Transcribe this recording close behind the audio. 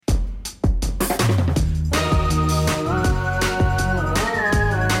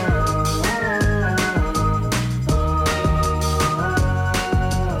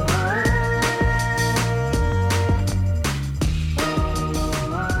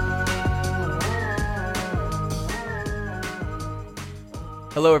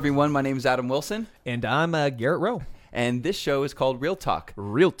Hello, everyone. My name is Adam Wilson, And I'm Garrett Rowe. and this show is called Real Talk.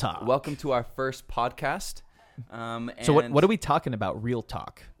 Real Talk. Welcome to our first podcast. So what are we talking about, Real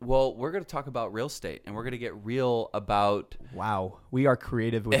Talk? Well, we're going to talk about real estate, and we're going to get real about... Wow, we are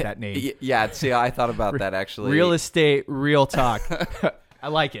creative with that name. Yeah, see, I thought about that, actually. Real estate, Real Talk. I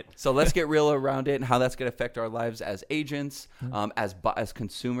like it. So let's get real around it and how that's going to affect our lives as agents, as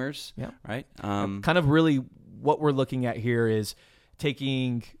consumers, Yeah. right? Kind of really what we're looking at here is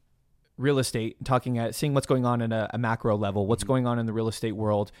taking real estate and seeing what's going on in a macro level, what's going on in the real estate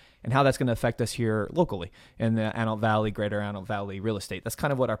world, and how that's going to affect us here locally in the Antelope Valley, Greater Antelope Valley real estate. That's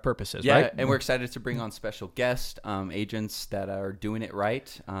kind of what our purpose is, right? And we're excited to bring on special guests, agents that are doing it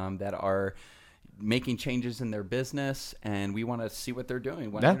right, that are making changes in their business, and we want to see what they're doing. We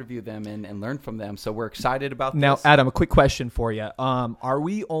want to interview them and learn from them. So we're excited about this. Now, Adam, a quick question for you. Are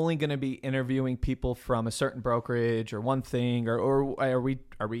we only going to be interviewing people from a certain brokerage or one thing, or are we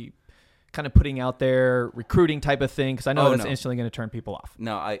kind of putting out there recruiting type of thing? Because I know that's instantly going to turn people off.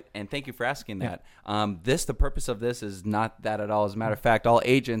 No, and thank you for asking that. The purpose of this is not that at all. As a matter of fact, all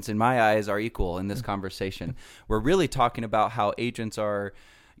agents, in my eyes, are equal in this conversation. We're really talking about how agents are,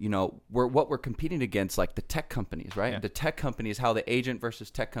 what we're competing against, like the tech companies, right? Yeah. The tech companies, how the agent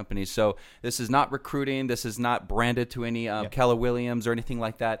versus tech companies. So this is not recruiting. This is not branded to any Keller Williams or anything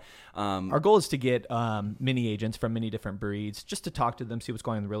like that. Our goal is to get many agents from many different breeds, just to talk to them, see what's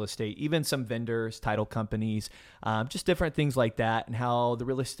going on in the real estate, even some vendors, title companies, just different things like that, and how the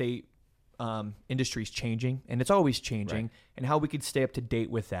real estate industry is changing, and it's always changing, and how we could stay up to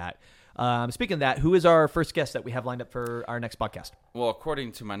date with that. Speaking of that, who is our first guest that we have lined up for our next podcast? Well,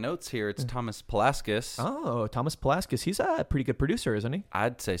 according to my notes here, it's Thomas Palaskis. Oh, Thomas Palaskis. He's a pretty good producer, isn't he?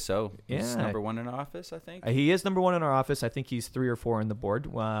 I'd say so. He's Yeah. number one in our office, I think. He is number one in our office. I think he's 3 or 4 on the board.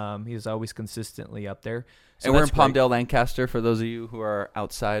 He's always consistently up there. So and we're in that's great. Palmdale, Lancaster, for those of you who are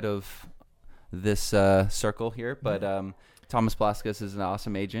outside of this circle here. But Thomas Palaskis is an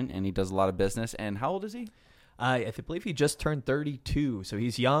awesome agent, and he does a lot of business. And how old is he? I believe he just turned 32, so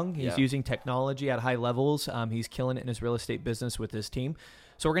he's young. He's using technology at high levels. He's killing it in his real estate business with his team.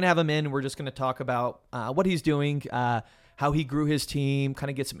 So we're going to have him in. We're just going to talk about what he's doing, how he grew his team,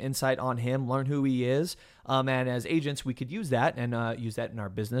 kind of get some insight on him, learn who he is. And as agents, we could use that and use that in our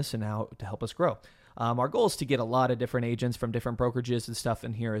business and how to help us grow. Our goal is to get a lot of different agents from different brokerages and stuff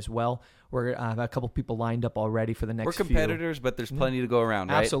in here as well. We're have a couple people lined up already for the next few. We're competitors, but there's plenty to go around,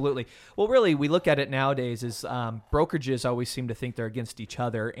 right? Absolutely. Well, really, we look at it nowadays as brokerages always seem to think they're against each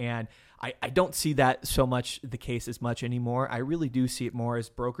other, and I don't see that so much the case as much anymore. I really do see it more as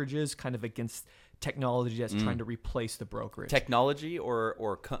brokerages kind of against technology that's trying to replace the brokerage. Technology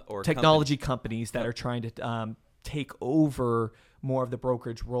or technology companies that are trying to take over more of the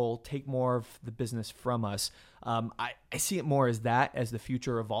brokerage role, take more of the business from us. I see it more as that as the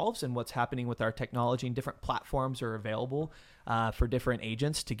future evolves and what's happening with our technology, and different platforms are available for different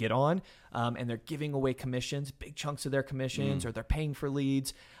agents to get on, and they're giving away commissions, big chunks of their commissions, or they're paying for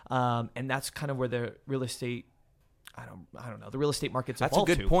leads, and that's kind of where the real estate I don't know. The real estate market's That's a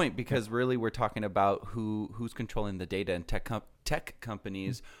evolved good point, because really we're talking about who's controlling the data, and tech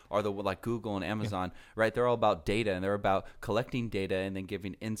companies are like Google and Amazon, right? They're all about data, and they're about collecting data and then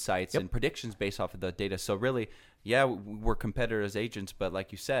giving insights and predictions based off of the data. So really, we're competitors as agents, but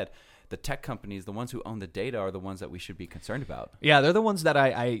like you said, the tech companies, the ones who own the data, are the ones that we should be concerned about. Yeah, they're the ones that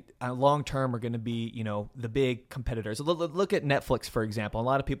I long term are going to be, the big competitors. Look at Netflix, for example. A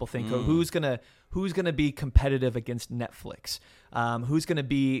lot of people think, who's gonna be competitive against Netflix? Who's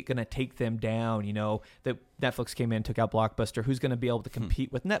gonna take them down? That Netflix came in, took out Blockbuster. Who's gonna be able to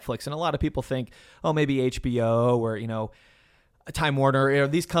compete with Netflix? And a lot of people think, maybe HBO or Time Warner,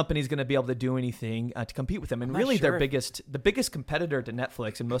 these companies going to be able to do anything to compete with them. And really, the biggest competitor to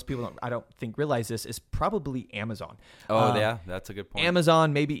Netflix, and most people I don't think realize this, is probably Amazon. That's a good point.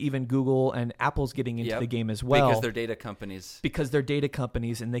 Amazon, maybe even Google, and Apple's getting into the game as well. Because they're data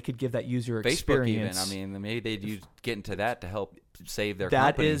companies. And they could give that user Facebook experience. Even. Maybe they'd get into that to help save their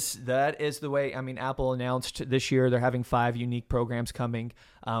that company. That is the way. Apple announced this year they're having 5 unique programs coming.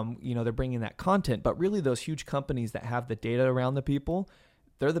 They're bringing that content, but really those huge companies that have the data around the people,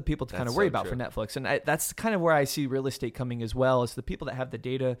 they're the people to kind of worry about for Netflix. And that's kind of where I see real estate coming as well, is the people that have the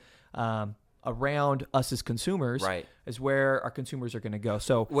data around us as consumers, is where our consumers are going to go.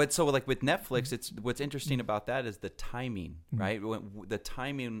 So like with Netflix, what's interesting about that is the timing, right? The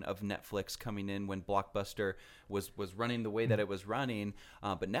timing of Netflix coming in when Blockbuster was running the way that it was running,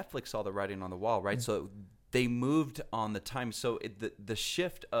 but Netflix saw the writing on the wall, right? So they moved on the time. So the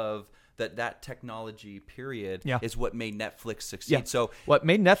shift of that technology period Yeah. is what made Netflix succeed. Yeah. So what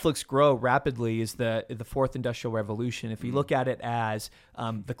made Netflix grow rapidly is the fourth industrial revolution. If you look at it as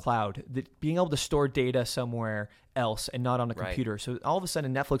the cloud, being able to store data somewhere else and not on a computer. So all of a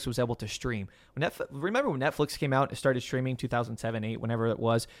sudden Netflix was able to stream. Remember when Netflix came out and started streaming 2007, 8, whenever it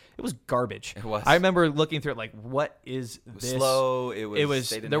was garbage. It was. I remember looking through it like, what is this? Slow. It was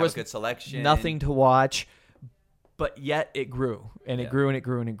they didn't there have was a good selection. nothing to watch. But yet it grew and it Yeah. grew and it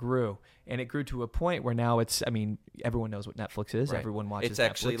grew and it grew. And it grew to a point where now everyone knows what Netflix is. Right. Everyone watches It's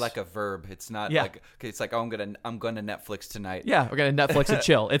actually Netflix. like a verb. It's not Yeah. like it's like, oh, I'm going to Netflix tonight. Yeah, we're going to Netflix and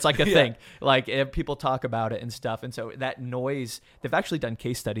chill. It's like a Yeah. thing. Like people talk about it and stuff. And so that noise, they've actually done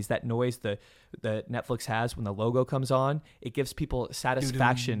case studies. That noise the Netflix has when the logo comes on, it gives people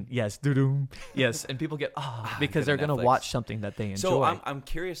satisfaction. Doo-doom. Yes, doo-doom. Yes, and people get because they're go to going to Netflix. watch something that they enjoy. So I'm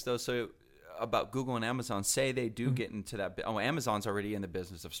curious though. So about Google and Amazon, say they do get into that. Oh, Amazon's already in the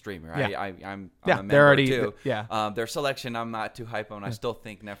business of streaming, right? Yeah. I'm Yeah, a member they're already- too. yeah. Their selection, I'm not too hype on. I still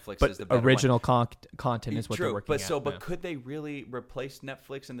think Netflix but is the better original content is what True, they're working but at. but could they really replace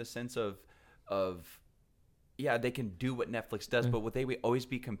Netflix in the sense of yeah, they can do what Netflix does, but would they always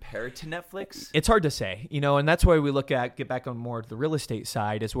be compared to Netflix? It's hard to say, and that's why we get back on more to the real estate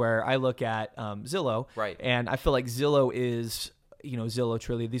side is where I look at Zillow. Right. And I feel like Zillow is, Zillow,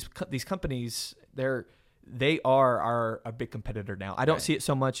 Truly, these companies, they are a big competitor now. I don't Right. see it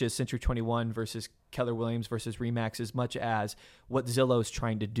so much as Century 21 versus Keller Williams versus Remax as much as what Zillow's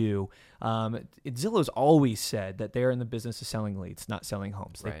trying to do. Zillow's always said that they're in the business of selling leads, not selling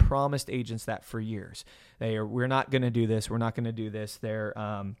homes. Right. They promised agents that for years. We're not going to do this. We're not going to do this. Their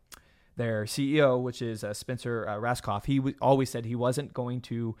CEO, which is Spencer Raskoff, he always said he wasn't going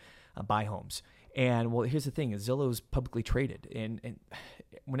to buy homes. And well, here's the thing: is Zillow's publicly traded, and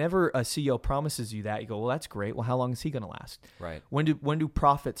whenever a CEO promises you that, you go, well, that's great. Well, how long is he going to last? Right. When do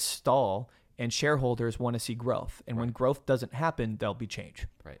profits stall and shareholders want to see growth? And when growth doesn't happen, there'll be change.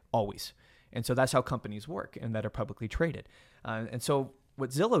 Right. Always. And so that's how companies work and that are publicly traded. And so what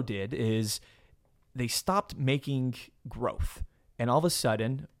Zillow did is they stopped making growth. And all of a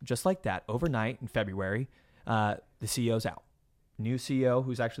sudden, just like that, overnight in February, the CEO's out. New CEO,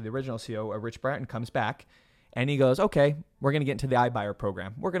 who's actually the original CEO, Rich Bratton, comes back and he goes, okay, we're going to get into the iBuyer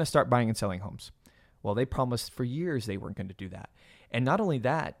program. We're going to start buying and selling homes. Well, they promised for years they weren't going to do that. And not only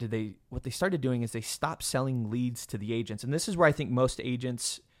that, what they started doing is they stopped selling leads to the agents. And this is where I think most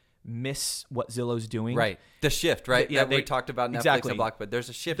agents miss what Zillow's doing. Right. The shift, right? Yeah, we talked about Netflix exactly. and Block, but there's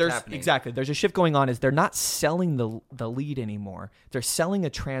a shift There's happening. a shift going on. Is they're not selling the lead anymore. They're selling a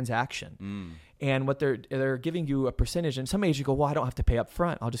transaction. And what they're giving you a percentage. And some agents go, well, I don't have to pay up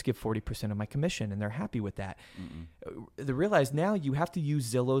front. I'll just give 40% of my commission. And they're happy with that. They realize now you have to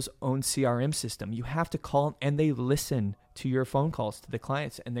use Zillow's own CRM system. You have to call and they listen to your phone calls to the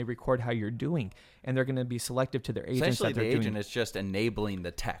clients and they record how you're doing. And they're going to be selective to their agents. Essentially, that the they're agent doing. is just enabling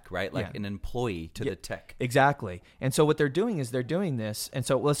the tech, right? Like Yeah. an employee to the tech. Exactly. And so what they're doing is they're doing this. And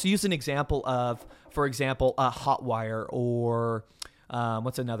so let's use an example of, for example, a Hotwire or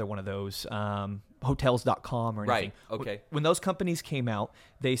what's another one of those? Hotels.com or anything. Right. Okay. When those companies came out,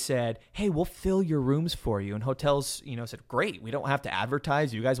 they said, hey, we'll fill your rooms for you. And hotels, said, great. We don't have to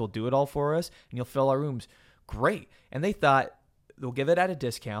advertise. You guys will do it all for us and you'll fill our rooms. Great. And they thought they'll give it at a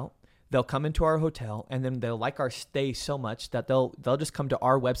discount. They'll come into our hotel and then they'll like our stay so much that they'll just come to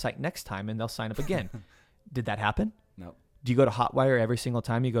our website next time and they'll sign up again. Did that happen? No. Do you go to Hotwire every single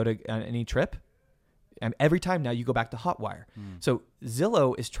time you go to any trip? And every time now you go back to Hotwire. So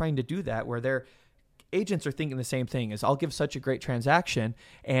Zillow is trying to do that where their agents are thinking the same thing is I'll give such a great transaction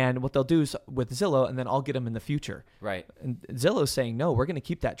and what they'll do is with Zillow and then I'll get them in the future. Right. And Zillow's saying, no, we're going to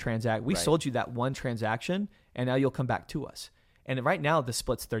keep that transaction. We Right. sold you that one transaction and now you'll come back to us. And right now the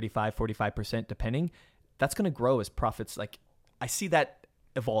split's 35, 45% depending. That's going to grow as profits. Like I see that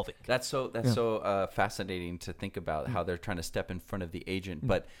evolving. That's so fascinating to think about how they're trying to step in front of the agent,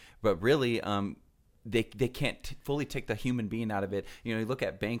 but really they can't fully take the human being out of it. You look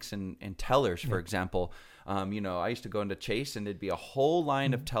at banks and tellers, for example. I used to go into Chase and there'd be a whole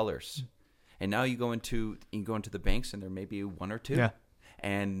line of tellers, and now you go into the banks and there may be one or two. Yeah.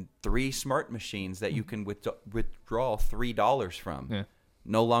 And 3 smart machines that you can withdraw $3 from. Yeah.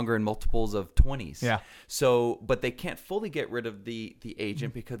 No longer in multiples of 20s. Yeah. So, but they can't fully get rid of the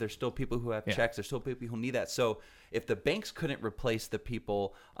agent because there's still people who have checks. There's still people who need that. So if the banks couldn't replace the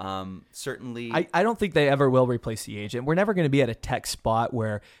people, certainly. I don't think they ever will replace the agent. We're never going to be at a tech spot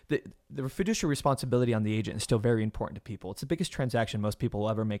where the fiduciary responsibility on the agent is still very important to people. It's the biggest transaction most people will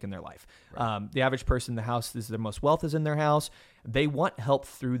ever make in their life. Right. The average person in the house, their most wealth is in their house. They want help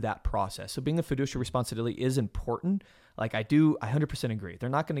through that process. So being a fiduciary responsibility is important. Like I 100% agree. They're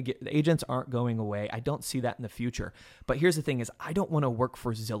not going to the agents aren't going away. I don't see that in the future. But here's the thing is I don't want to work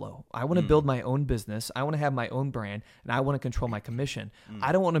for Zillow. I want to build my own business. I want to have my own brand and I want to control my commission.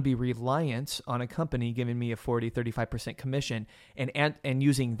 I don't want to be reliant on a company giving me a 40, 35% commission and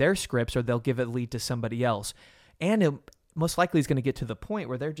using their scripts, or they'll give a lead to somebody else. And it most likely is going to get to the point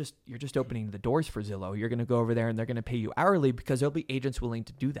where you're just opening the doors for Zillow. You're going to go over there and they're going to pay you hourly because there'll be agents willing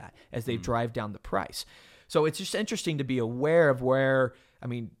to do that as they drive down the price. So it's just interesting to be aware of where, I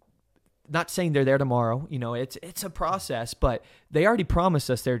mean, not saying they're there tomorrow, it's a process, but they already promised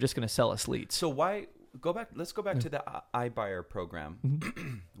us they're just going to sell us leads. So let's go back to the iBuyer program.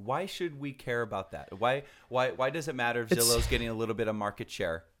 Mm-hmm. Why should we care about that? Why does it matter if Zillow's getting a little bit of market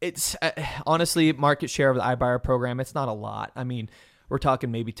share? It's honestly, market share of the iBuyer program, it's not a lot. I mean, we're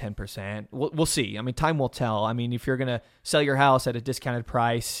talking maybe 10%. We'll see. I mean, time will tell. I mean, if you're going to sell your house at a discounted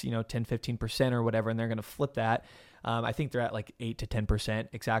price, 10, 15% or whatever, and they're going to flip that, I think they're at like 8 to 10%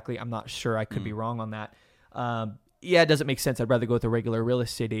 exactly. I'm not sure. I could be wrong on that. Yeah, it doesn't make sense. I'd rather go with a regular real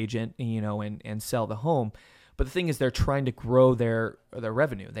estate agent, and sell the home. But the thing is, they're trying to grow their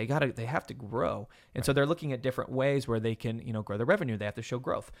revenue. They have to grow, and so they're looking at different ways where they can, grow their revenue. They have to show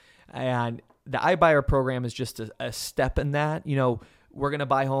growth, and the iBuyer program is just a step in that. We're going to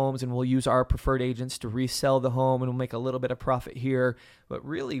buy homes, and we'll use our preferred agents to resell the home, and we'll make a little bit of profit here. But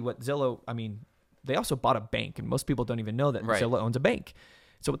really, what Zillow, I mean, they also bought a bank, and most people don't even know that Zillow owns a bank.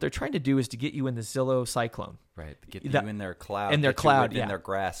 So what they're trying to do is to get you in the Zillow cyclone. Right. Get you in their cloud. In their cloud, in their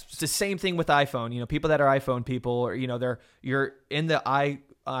grasp. It's the same thing with iPhone. People that are iPhone people, or, you're in the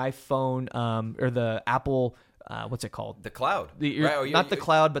iPhone or the Apple, what's it called? The cloud. Not the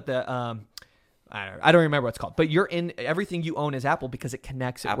cloud, but the... I don't remember what it's called, but you're in everything you own is Apple because it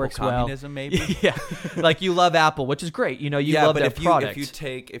connects. It Apple works communism, well. Maybe. Yeah, like you love Apple, which is great. You love their product.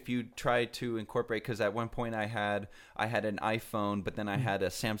 If you try to incorporate, because at one point I had an iPhone, but then I had a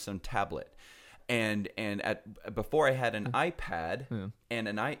Samsung tablet, and before I had an iPad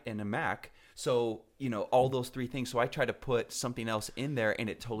and a Mac. So all those three things. So I tried to put something else in there, and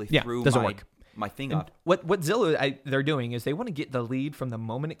it totally threw my thing off. What Zillow they're doing is they want to get the lead from the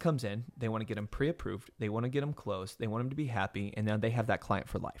moment it comes in. They want to get them pre-approved. They want to get them closed. They want them to be happy, and then they have that client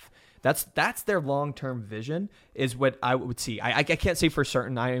for life. That's their long-term vision. Is what I would see. I can't say for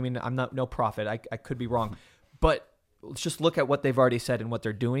certain. I mean, I'm not no prophet. I could be wrong, but let's just look at what they've already said and what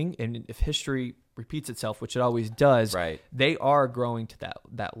they're doing. And if history repeats itself, which it always does, they are growing to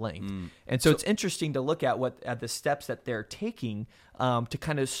that length. And so it's interesting to look at the steps that they're taking to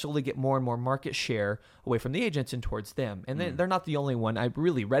kind of slowly get more and more market share away from the agents and towards them. And they're not the only one.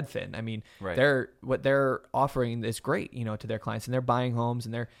 Redfin, I mean, what they're offering is great, to their clients, and they're buying homes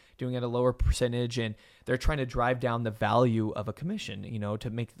and they're doing it at a lower percentage, and they're trying to drive down the value of a commission, to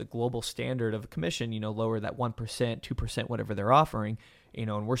make the global standard of a commission, lower that 1%, 2%, whatever they're offering.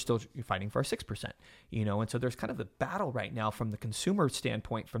 And we're still fighting for our 6%, and so there's kind of the battle right now from the consumer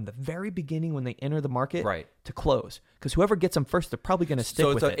standpoint, from the very beginning when they enter the market to close, because whoever gets them first, they're probably going to stick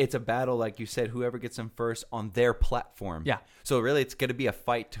with it. It's a battle, like you said, whoever gets them first on their platform. Yeah. So really, it's going to be a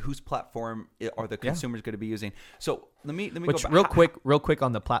fight to whose platform are the consumers going to be using. So let me go back. Real quick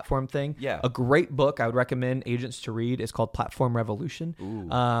on the platform thing. Yeah. A great book I would recommend agents to read is called Platform Revolution.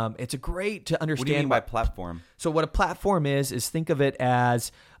 It's a great to understand. What do you mean by platform? So what a platform is think of it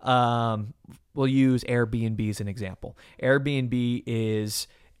as, we'll use Airbnb as an example. Airbnb is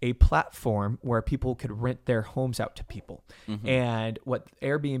a platform where people could rent their homes out to people. Mm-hmm. And what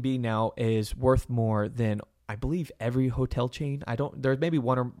Airbnb now is worth more than, I believe, every hotel chain. There's maybe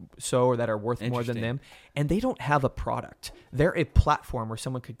one or so that are worth more than them. And they don't have a product. They're a platform where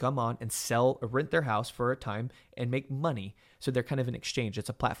someone could come on and sell or rent their house for a time and make money. So they're kind of an exchange. It's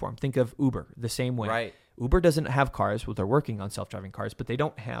a platform. Think of Uber the same way. Right. Uber doesn't have cars. Well, they're working on self-driving cars, but they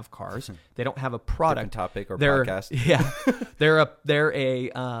don't have cars. They don't have a product. Different topic or podcast. Yeah. They're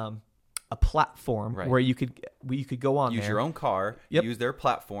a platform where you could go on use there. Your own car, use their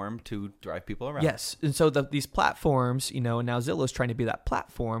platform to drive people around. Yes. And so these platforms, and now Zillow's trying to be that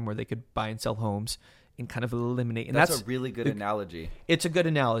platform where they could buy and sell homes and kind of eliminate. And that's a really good analogy. It's a good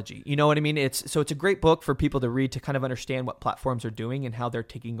analogy. You know what I mean? It's a great book for people to read to kind of understand what platforms are doing and how they're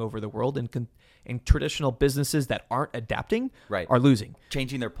taking over the world, and traditional businesses that aren't adapting are losing.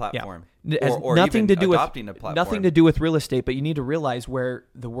 Changing their platform. Yeah. Or nothing even to do adopting a platform. Nothing to do with real estate, but you need to realize where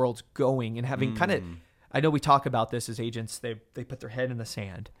the world's going and having kind of, I know we talk about this as agents, they put their head in the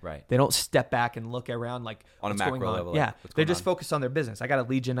sand. Right. They don't step back and look around like on what's a macro going on. level. Yeah. They're just focused on their business. I got a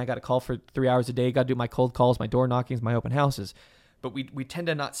lead gen, I got to call for 3 hours a day, got to do my cold calls, my door knockings, my open houses. But we tend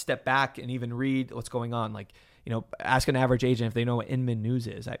to not step back and even read what's going on. Like, ask an average agent if they know what Inman News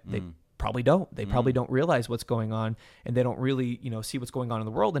is. They probably don't. They probably don't realize what's going on, and they don't really, see what's going on in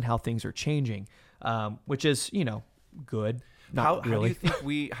the world and how things are changing, which is, good. Not really.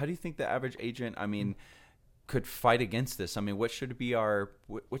 How do you think the average agent, could fight against this? What should be our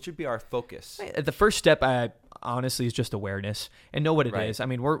focus? The first step, honestly, is just awareness and know what it is.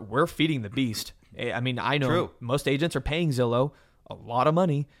 We're feeding the beast. I know True. Most agents are paying Zillow a lot of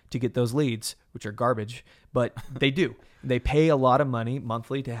money to get those leads, which are garbage, but they do. They pay a lot of money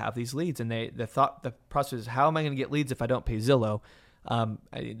monthly to have these leads, and the process is, how am I going to get leads if I don't pay Zillow?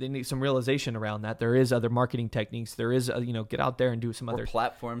 They need some realization around that. There is other marketing techniques. There is, get out there and do some other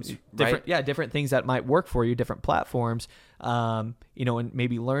platforms, different things that might work for you, different platforms, and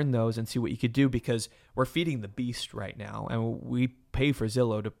maybe learn those and see what you could do, because we're feeding the beast right now, and we pay for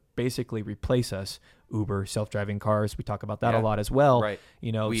Zillow to basically replace us. Uber, self-driving cars, we talk about that a lot as well. Right.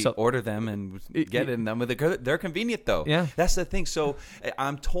 We order them and get in them. They're convenient though. Yeah. That's the thing. So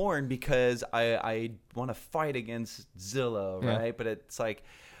I'm torn because I want to fight against Zillow, right? Yeah. But it's like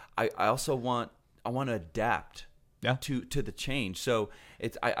I also want to adapt to the change. So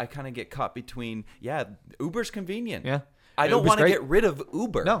I kind of get caught between Uber's convenient. Yeah. I don't want to get rid of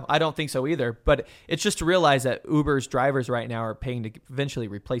Uber. No, I don't think so either. But it's just to realize that Uber's drivers right now are paying to eventually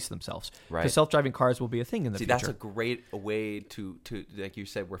replace themselves. Right. Because self-driving cars will be a thing in the future. That's a great way to, like you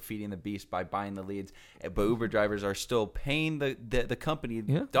said, we're feeding the beast by buying the leads. But Uber drivers are still paying the company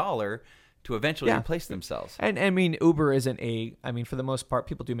dollar to eventually replace themselves. And Uber isn't for the most part,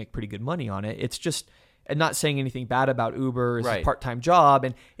 people do make pretty good money on it. It's just, and not saying anything bad about Uber. It's a part-time job,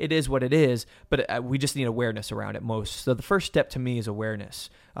 and it is what it is, but we just need awareness around it most. So the first step to me is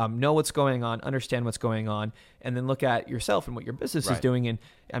awareness. Know what's going on, understand what's going on, and then look at yourself and what your business is doing.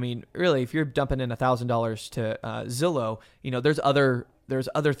 And really, if you're dumping in $1,000 to Zillow, there's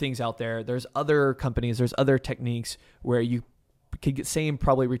other things out there. There's other companies, there's other techniques where you could get same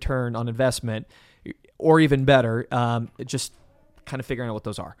probably return on investment, or even better. Just kind of figuring out what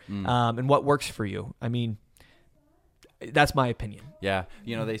those are and what works for you. That's my opinion. Yeah.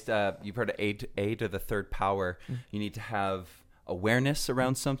 They you've heard of A to the third power. You need to have awareness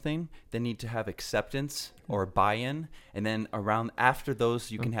around something, then need to have acceptance or buy-in, and then after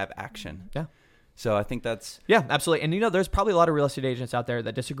those you can have action. Yeah. So I think that's... Yeah, absolutely. And, there's probably a lot of real estate agents out there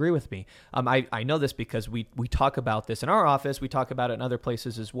that disagree with me. I know this because we talk about this in our office. We talk about it in other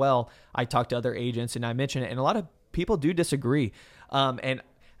places as well. I talk to other agents and I mention it, and a lot of people do disagree.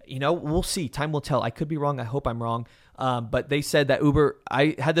 We'll see. Time will tell. I could be wrong. I hope I'm wrong. But they said that Uber,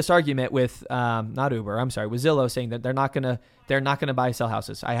 I had this argument with, not Uber, I'm sorry, with Zillow, saying that they're not going to buy, sell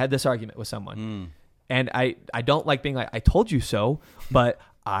houses. I had this argument with someone. And I don't like being like, I told you so, but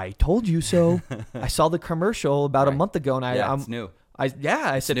I told you so. I saw the commercial about a month ago, and it's new.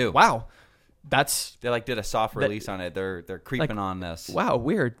 I said, new. Wow, they did a soft release on it. They're creeping on this. Wow,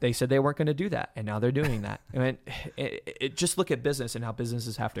 weird. They said they weren't going to do that, and now they're doing that. Just look at business and how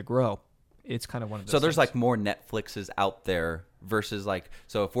businesses have to grow. It's kind of one of those. So there's things. more Netflixes out there versus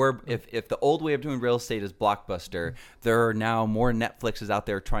so if the old way of doing real estate is Blockbuster, there are now more Netflixes out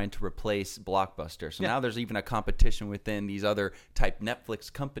there trying to replace Blockbuster. So now there's even a competition within these other type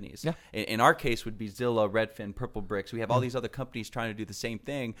Netflix companies. Yeah. In our case would be Zillow, Redfin, Purple Bricks. We have all these other companies trying to do the same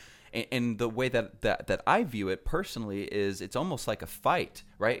thing. And the way that I view it personally is it's almost like a fight,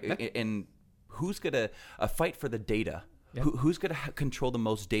 right? Yeah. And who's going to fight for the data? Yep. Who's going to control the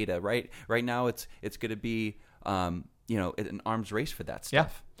most data, right? Right now, it's going to be, an arms race for that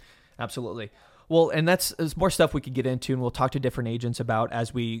stuff. Yeah, absolutely. Well, and there's more stuff we could get into, and we'll talk to different agents about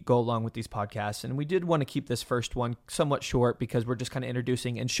as we go along with these podcasts. And we did want to keep this first one somewhat short because we're just kind of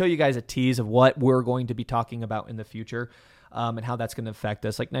introducing and show you guys a tease of what we're going to be talking about in the future. And how that's going to affect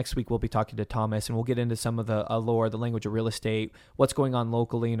us. Like next week, we'll be talking to Thomas, and we'll get into some of the lore, the language of real estate, what's going on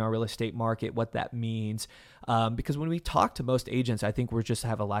locally in our real estate market, what that means. Because when we talk to most agents, I think we just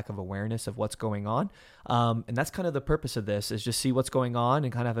have a lack of awareness of what's going on. And that's kind of the purpose of this, is just see what's going on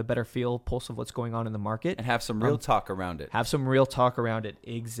and kind of have a better pulse of what's going on in the market. And have some real talk around it. Have some real talk around it.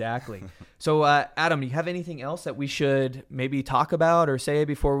 Exactly. So, Adam, do you have anything else that we should maybe talk about or say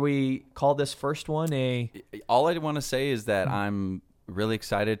before we call this first one All I want to say is that I'm really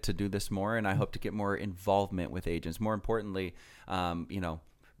excited to do this more, and I hope to get more involvement with agents. More importantly,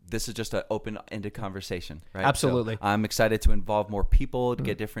 this is just an open-ended conversation, right? Absolutely. So I'm excited to involve more people, to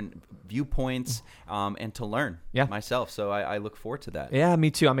get different viewpoints, and to learn myself. So I look forward to that. Yeah,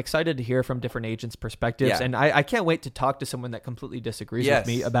 me too. I'm excited to hear from different agents' perspectives. Yeah. And I can't wait to talk to someone that completely disagrees with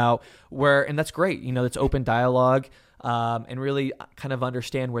me about and that's great. It's open dialogue. and really kind of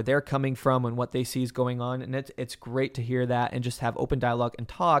understand where they're coming from and what they see is going on. And it's great to hear that and just have open dialogue and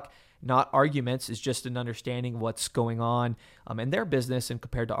talk, not arguments. It's just an understanding of what's going on in their business and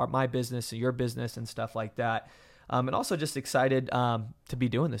compared to my business and your business and stuff like that. And also just excited to be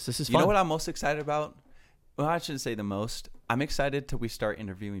doing this. This is fun. You know what I'm most excited about? Well, I shouldn't say the most. I'm excited till we start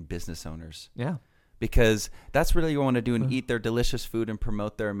interviewing business owners. Yeah. Because that's really what I want to do and eat their delicious food and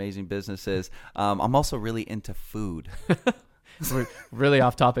promote their amazing businesses. I'm also really into food. We're really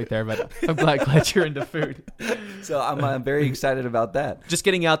off topic there, but I'm glad you're into food. So I'm very excited about that. Just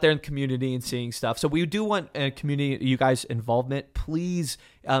getting out there in the community and seeing stuff. So we do want community, you guys' involvement. Please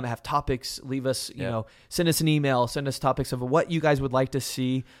have topics. Leave us, send us an email. Send us topics of what you guys would like to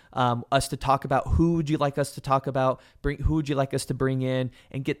see us to talk about. Who would you like us to talk about? Who would you like us to bring in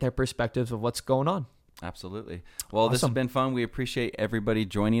and get their perspectives of what's going on? Absolutely. Well, Awesome. This has been fun. We appreciate everybody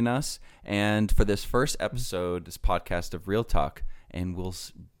joining us. And for this first episode, this podcast of Real Talk, and we'll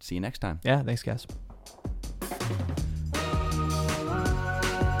see you next time. Yeah, thanks, guys.